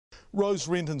Rose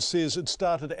Renton says it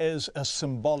started as a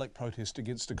symbolic protest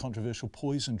against a controversial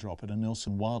poison drop at a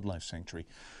Nelson Wildlife Sanctuary.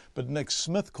 But Nick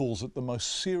Smith calls it the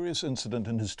most serious incident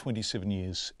in his 27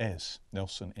 years as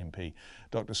Nelson MP.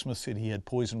 Dr Smith said he had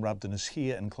poison rubbed in his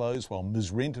hair and clothes, while Ms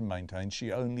Renton maintained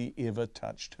she only ever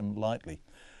touched him lightly.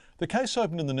 The case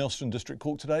opened in the Nelson District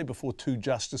Court today before two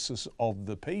justices of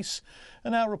the peace,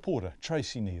 and our reporter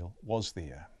Tracy Neal was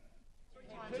there.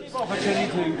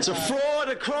 It's a fraud,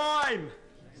 a crime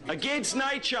against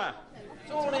nature.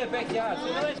 It's all in our backyard.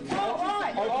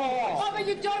 Oh, but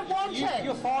you don't want it.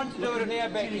 You're fine to do it in our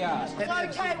backyard.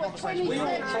 It's okay with 20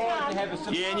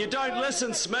 cents. Yeah, and you don't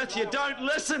listen, Smith. You don't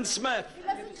listen, Smith. You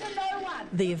listen to no one.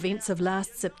 The events of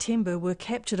last September were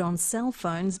captured on cell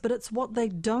phones, but it's what they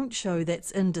don't show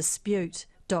that's in dispute.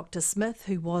 Dr Smith,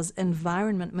 who was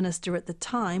Environment Minister at the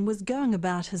time, was going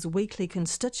about his weekly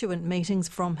constituent meetings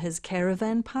from his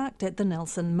caravan parked at the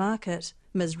Nelson Market.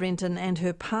 Ms Renton and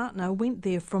her partner went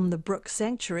there from the Brook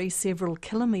Sanctuary several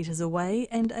kilometres away,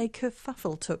 and a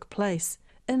kerfuffle took place.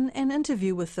 In an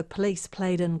interview with the police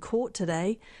played in court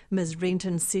today, Ms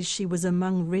Renton says she was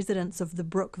among residents of the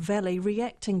Brook Valley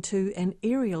reacting to an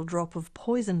aerial drop of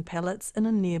poison pellets in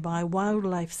a nearby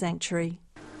wildlife sanctuary.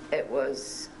 It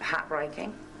was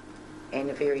heartbreaking and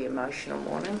a very emotional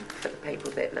morning for the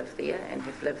people that live there and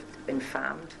have lived and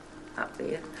farmed up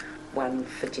there, one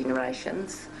for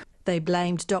generations. They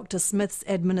blamed Dr Smith's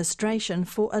administration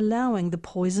for allowing the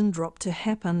poison drop to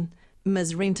happen.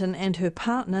 Ms Renton and her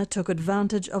partner took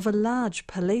advantage of a large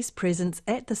police presence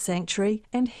at the sanctuary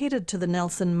and headed to the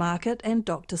Nelson Market and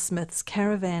Dr Smith's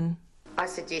caravan. I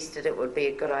suggested it would be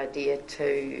a good idea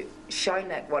to show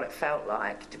Nick what it felt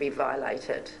like to be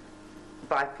violated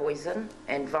by poison,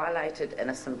 and violated in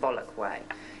a symbolic way,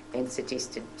 and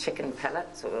suggested chicken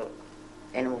pellets or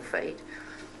animal feed.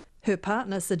 Her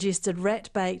partner suggested rat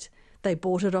bait. They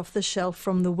bought it off the shelf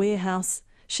from the warehouse.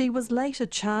 She was later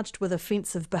charged with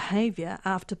offensive behaviour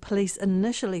after police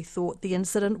initially thought the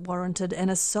incident warranted an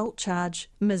assault charge.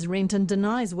 Ms Renton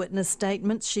denies witness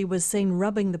statements she was seen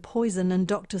rubbing the poison in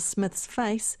Dr Smith's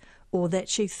face, or that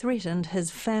she threatened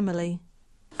his family.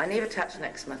 I never touched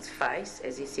Nick Smith's face,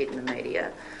 as he said in the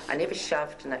media. I never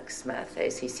shoved Nick Smith,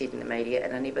 as he said in the media,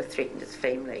 and I never threatened his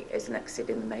family, as Nick said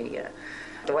in the media.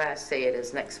 The way I see it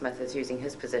is Nick Smith is using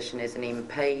his position as an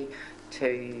MP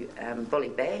to bully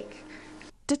back.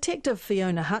 Detective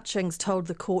Fiona Hutchings told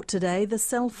the court today the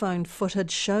cell phone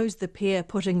footage shows the pair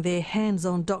putting their hands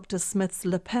on Dr Smith's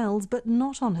lapels but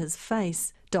not on his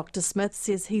face. Dr Smith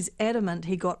says he's adamant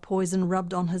he got poison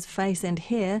rubbed on his face and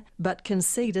hair, but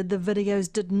conceded the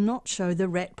videos did not show the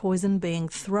rat poison being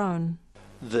thrown.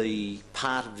 The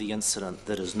part of the incident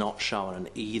that is not shown in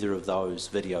either of those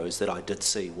videos that I did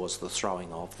see was the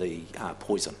throwing of the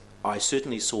poison. I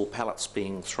certainly saw pellets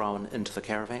being thrown into the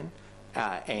caravan,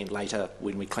 and later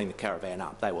when we cleaned the caravan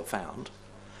up they were found.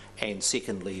 And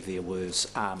secondly, there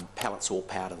was pellets or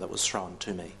powder that was thrown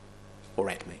to me or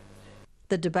at me.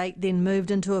 The debate then moved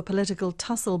into a political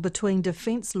tussle between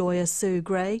defence lawyer Sue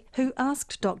Gray, who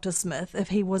asked Dr Smith if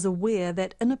he was aware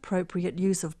that inappropriate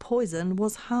use of poison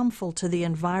was harmful to the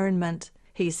environment.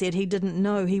 He said he didn't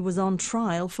know he was on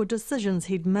trial for decisions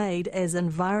he'd made as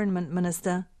Environment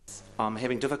Minister. I'm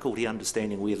having difficulty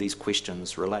understanding where these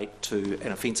questions relate to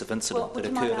an offensive incident that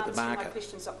occurred at the market. Would you mind answering my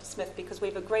questions, Dr Smith, because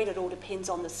we've agreed it all depends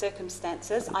on the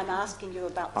circumstances. I'm asking you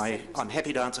about the circumstances. I'm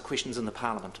happy to answer questions in the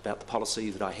Parliament about the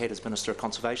policy that I had as Minister of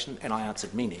Conservation, and I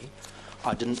answered many.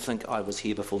 I didn't think I was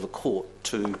here before the court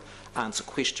to answer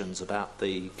questions about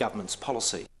the government's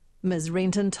policy. Ms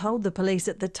Renton told the police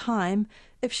at the time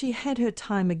if she had her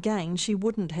time again she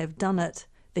wouldn't have done it.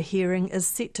 The hearing is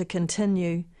set to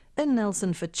continue. In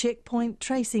Nelson for Checkpoint,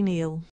 Tracy Neal.